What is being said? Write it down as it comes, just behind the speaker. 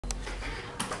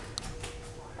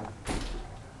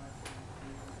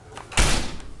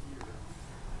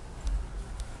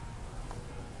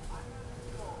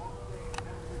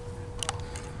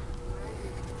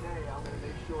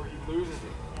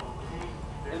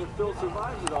And if Phil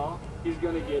survives it all, he's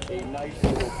going to get a nice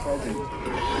little present.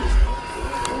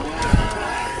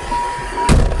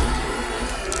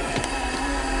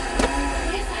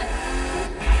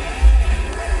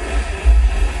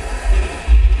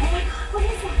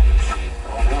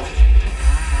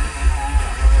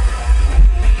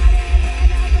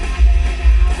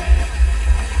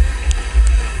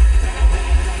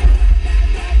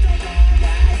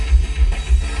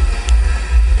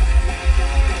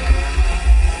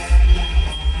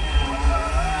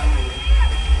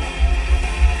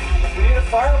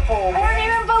 Fire pole. I don't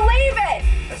even believe it!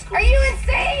 Cool. Are you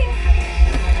insane?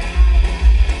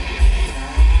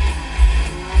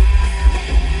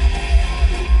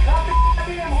 Not the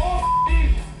goddamn hole,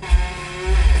 Steve.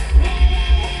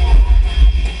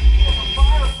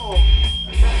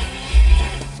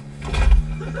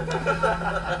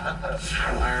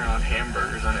 Iron on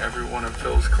hamburgers on every one of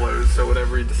Phil's clothes, so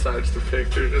whatever he decides to pick,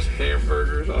 there's just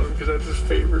hamburgers on them because that's his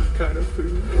favorite kind of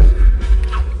food.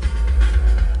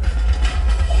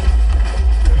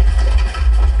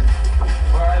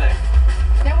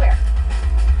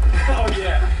 Oh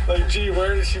yeah, like gee,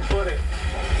 where did she put it?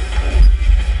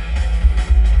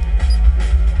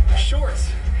 Shorts,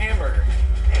 hamburger.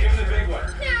 Give him the big one.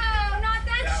 No, not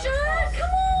that shirt. Come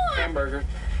on. Hamburger.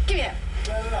 Give me that.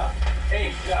 No.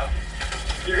 Hey, no.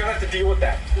 You're gonna have to deal with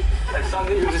that. That's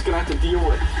something you're just gonna have to deal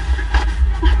with.